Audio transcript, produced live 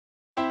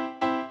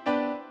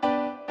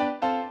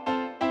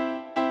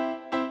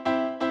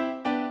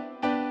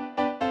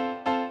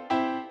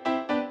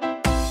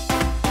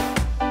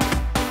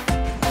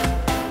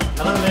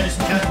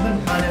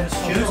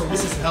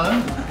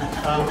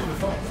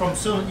From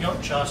Solent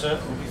Yacht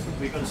Charter,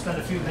 we're going to spend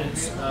a few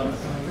minutes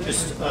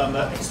just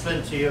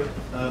explain to you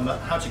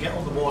how to get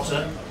on the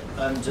water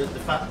and the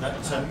fact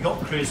that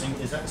yacht cruising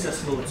is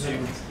accessible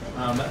to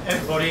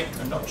everybody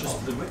and not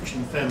just the rich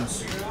and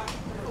famous.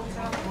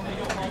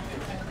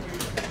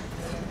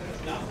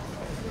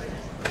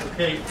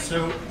 Okay,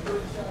 so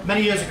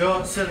many years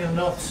ago, sailing in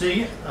the North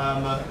Sea,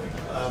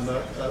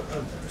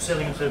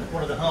 sailing into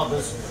one of the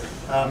harbours,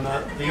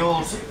 the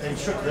old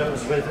instructor that I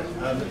was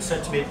with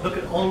said to me, look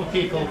at all the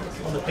people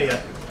on the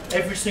pier.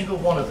 Every single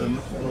one of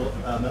them will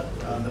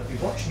be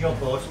watching your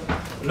boat,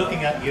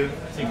 looking at you,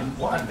 thinking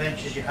what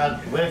adventures you had,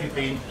 where have you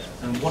been,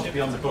 and want to be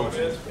on the boat.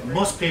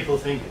 Most people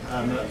think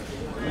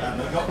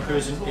yacht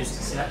cruising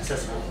is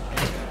inaccessible.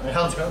 And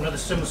Helen's got another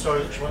similar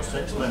story that she wants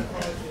to explain.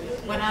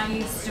 When I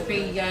used to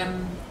be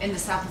in the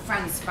south of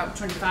France about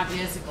 25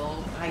 years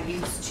ago, I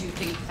used to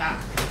think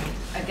that,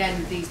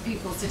 again, these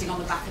people sitting on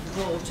the back of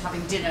the boat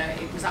having dinner,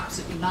 it was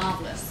absolutely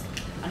marvellous.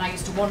 And I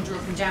used to wander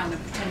up and down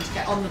and pretend to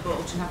get on the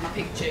boat and have my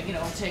picture, you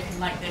know, taken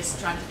like this,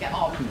 trying to get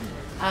on,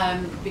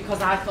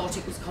 because I thought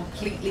it was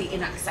completely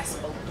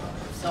inaccessible.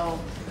 So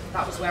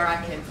that was where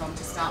I came from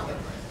to start with.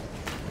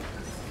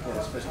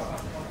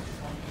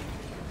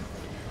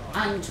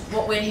 And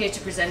what we're here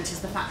to present is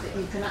the fact that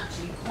you can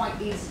actually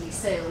quite easily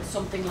sail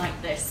something like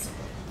this,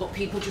 but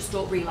people just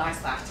don't realise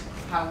that,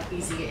 how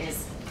easy it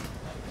is.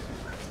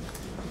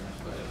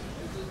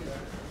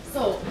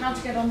 So, how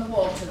to get on the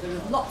water. There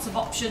are lots of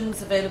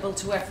options available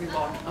to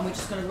everyone, and we're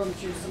just going to run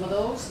through some of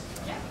those.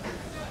 Yeah.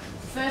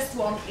 First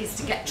one is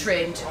to get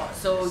trained.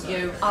 So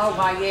your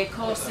RYA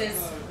courses,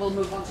 we'll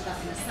move on to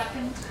that in a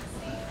second.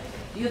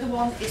 The other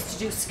one is to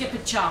do skipper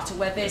charter,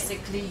 where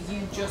basically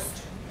you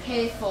just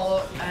pay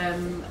for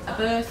a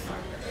berth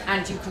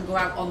and you can go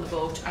out on the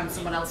boat and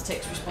someone else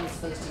takes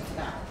responsibility for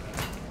that.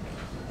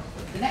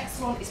 The next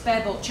one is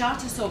bareboat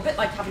charter, so a bit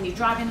like having your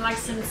driving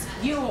licence,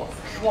 you're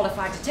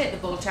qualified to take the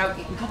boat out,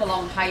 you can come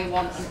along, hire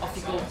one and off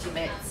you go with your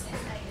mates.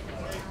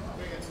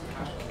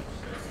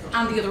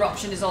 And the other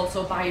option is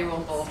also buy your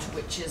own boat,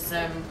 which is,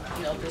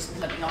 you know, there's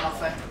plenty on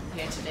offer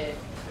here today.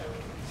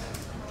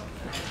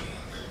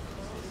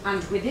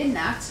 And within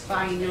that,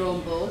 buying your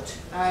own boat,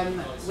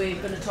 we're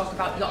going to talk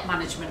about yacht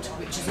management,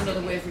 which is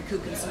another way of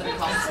recouping some of the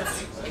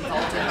costs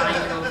involved in buying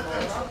your own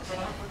boat.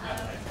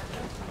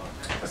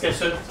 Okay,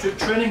 so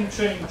training.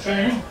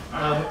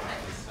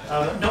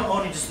 Not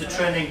only does the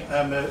training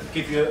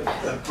give you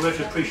a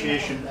greater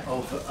appreciation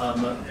of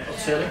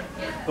sailing,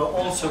 but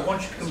also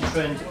once you become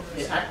trained,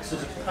 it acts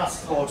as a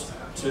passport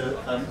to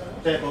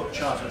bareboat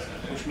charter,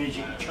 which means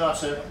you can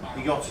charter a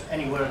yacht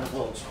anywhere in the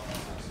world.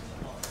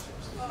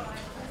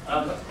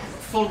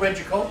 Full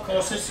range of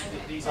courses.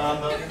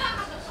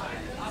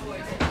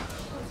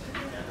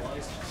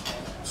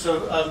 So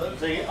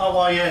the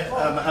RYA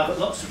have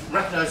lots of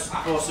recognised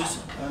courses,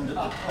 and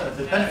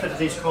the benefit of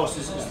these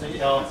courses is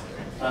they are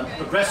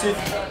progressive,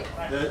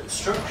 they're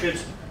structured,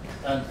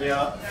 and they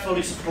are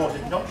fully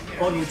supported, not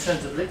only in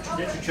terms of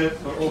literature,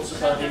 but also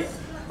by the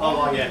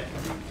RYA.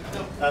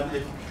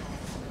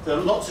 There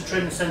are lots of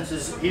training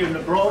centres here and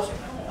abroad,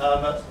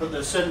 but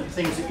there are certain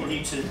things that you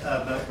need to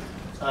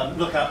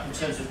look at in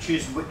terms of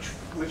choosing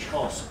which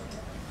course.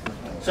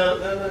 So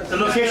the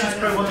location is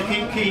probably one of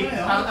the key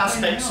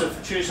aspects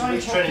of choosing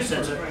which training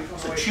centre.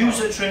 So choose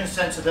a training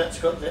centre that's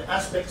got the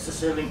aspects of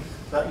sailing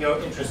that you're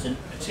interested in,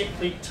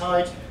 particularly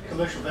tide,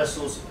 commercial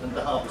vessels and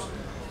the harbours.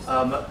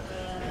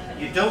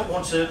 You don't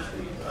want to,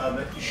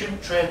 you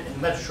shouldn't train in the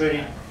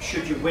Mediterranean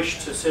should you wish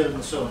to sail in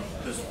the zone,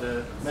 because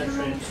the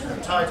Mediterranean is no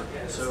tide,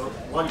 so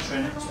while you're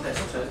training it's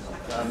best to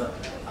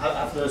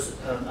have those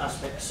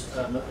aspects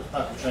as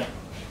part of the training.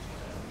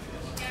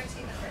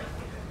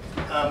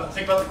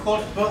 Think about the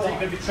quality of the boat that you're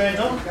going to be trained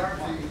on,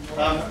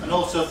 and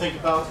also think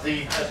about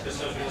the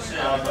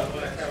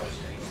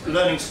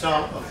learning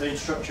style of the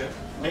instructor.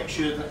 Make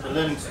sure that the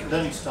learning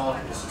style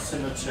is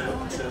similar to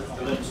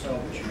the learning style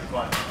which you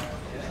require.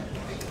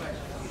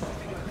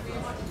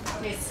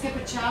 Okay,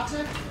 skipper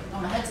charter.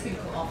 Oh, my head's been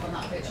cut off on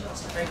that picture,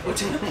 that's not very good.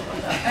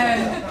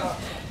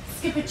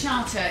 Skipper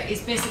charter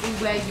is basically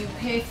where you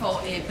pay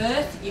for a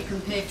berth. You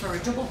can pay for a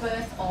double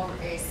berth or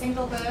a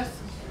single berth.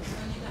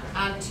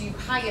 And you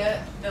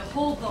hire the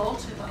whole boat.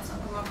 If that's not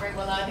coming out very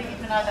well, I think you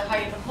can either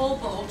hire the whole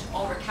boat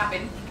or a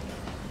cabin.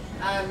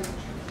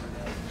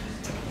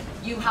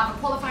 You have a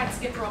qualified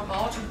skipper on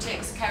board who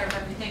takes care of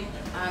everything,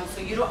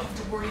 so you don't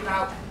have to worry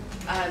about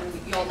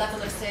your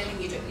level of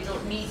sailing. You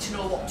don't need to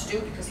know what to do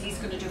because he's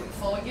going to do it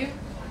for you.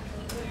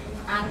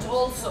 And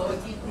also,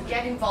 you can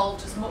get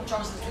involved as much or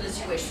as little as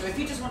you wish. So if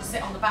you just want to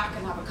sit on the back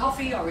and have a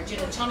coffee or a gin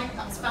and tonic,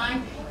 that's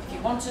fine. If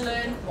you want to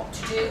learn what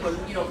to do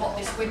and you know what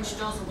this winch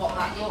does and what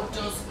that yoke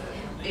does,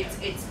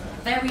 it's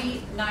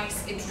very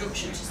nice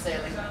introduction to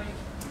sailing.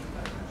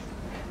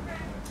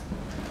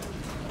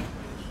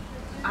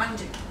 And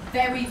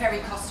very, very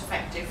cost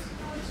effective.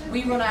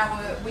 We run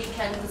our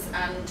weekends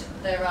and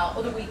there are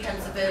other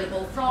weekends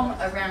available from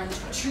around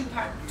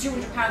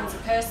 £200 a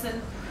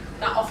person.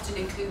 That often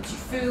includes your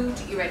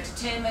food, your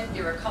entertainment,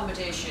 your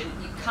accommodation.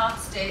 You can't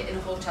stay in a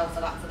hotel for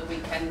that for the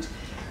weekend.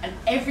 and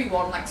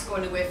everyone likes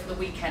going away for the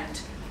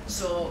weekend.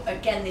 So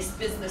again, this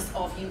business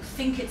of you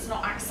think it's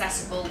not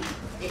accessible,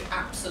 it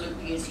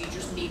absolutely is. You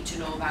just need to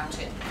know about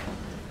it.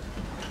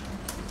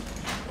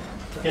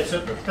 Okay,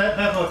 so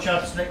bareboat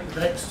charter is the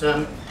next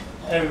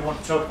area we want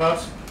to talk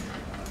about.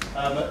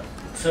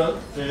 So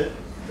the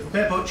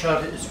bareboat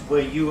charter is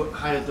where you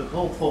hire the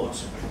whole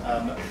boat.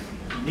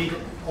 You need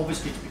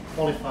obviously to be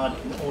qualified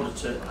in order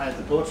to hire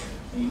the boat,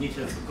 and you need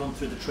to have gone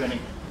through the training,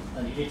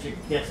 and you need to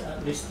get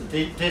at least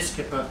the day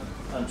skipper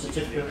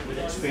certificate with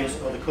experience,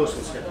 or the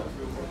coastal skipper.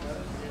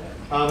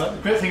 The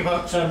great thing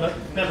about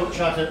bareboat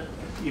charter,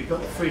 you've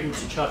got the freedom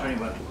to charter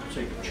anywhere. So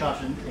you can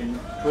charter in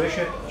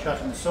Croatia,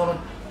 charter in Solent,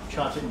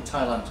 charter in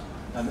Thailand.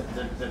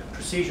 The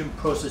procedure and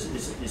process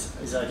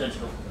is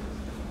identical.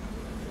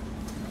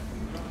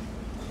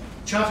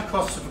 Charter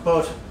costs of a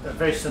boat are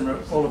very similar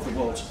all over the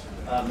world.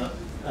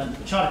 And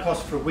the charter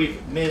cost for a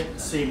week may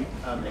seem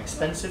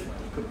expensive.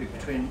 It could be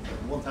between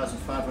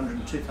 £1,500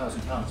 and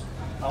 £2,000.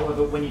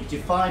 However, when you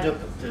divide up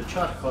the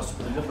charter cost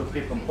with the number of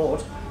people on board,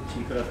 so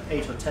you could have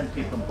 8 or 10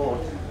 people on board,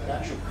 the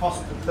actual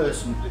cost per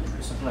person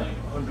is something like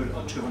 £100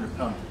 or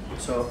 £200.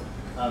 So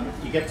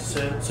you get to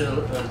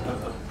sail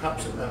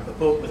perhaps a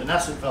boat with an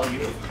asset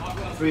value of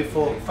 £300,000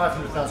 or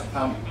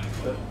 £500,000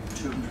 for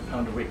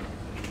 £200 a week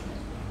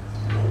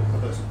per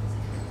person.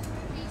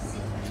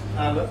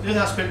 The other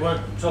aspect we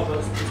want to talk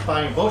about is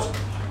buying a boat.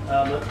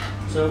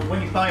 So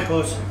when you buy a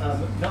boat,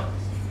 not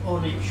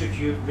only should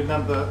you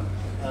remember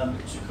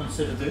to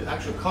consider the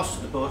actual cost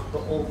of the boat,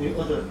 but all the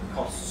other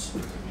costs.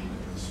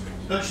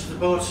 Purchase of the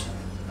boat,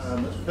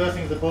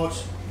 berthing of the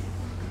boat,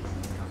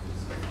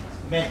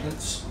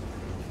 maintenance.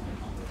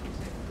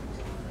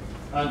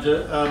 And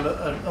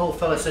an old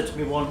fella said to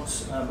me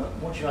once,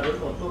 once you add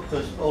up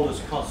all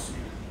those costs,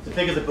 the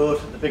bigger the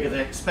boat, the bigger the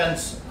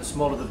expense, the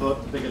smaller the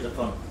boat, the bigger the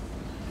fun.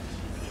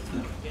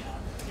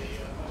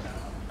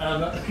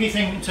 A key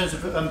thing in terms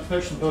of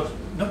purchasing the boat,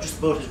 not just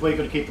the boat, is where you're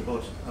going to keep the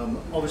boat.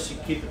 Obviously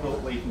keep the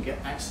boat where you can get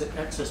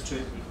access to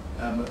it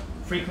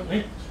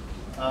frequently.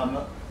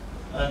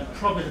 And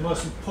probably the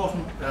most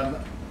important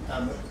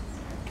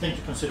thing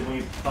to consider when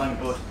you're buying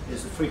a boat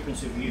is the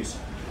frequency of use.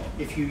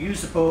 If you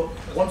use the boat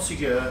once a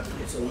year,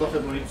 it's a lot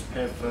of money to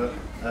pay for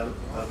a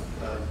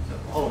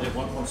holiday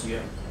once a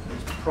year.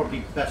 It's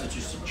probably better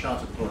just to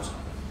charter the boat.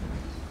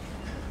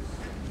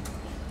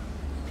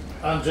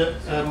 And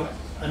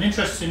an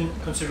interesting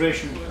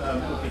consideration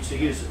would be to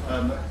use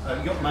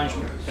a yacht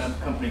management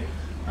company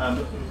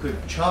who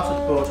could charter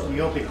the boat on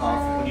your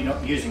behalf when you're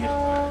not using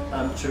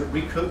it, to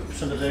recoup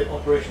some of the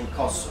operational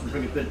costs and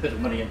bring a bit of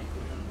money in.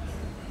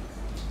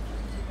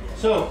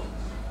 So,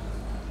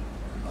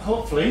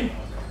 hopefully,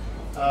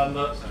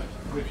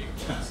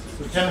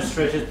 we've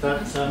demonstrated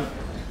that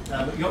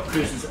yacht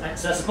cruising is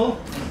accessible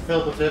and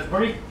available to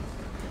everybody.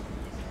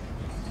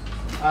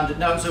 And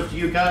now it's over to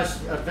you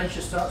guys.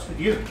 Adventure starts with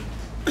you.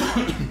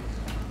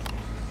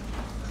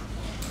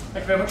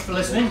 Thank you very much for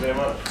listening. Thank you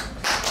very much.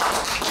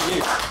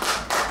 Thank you.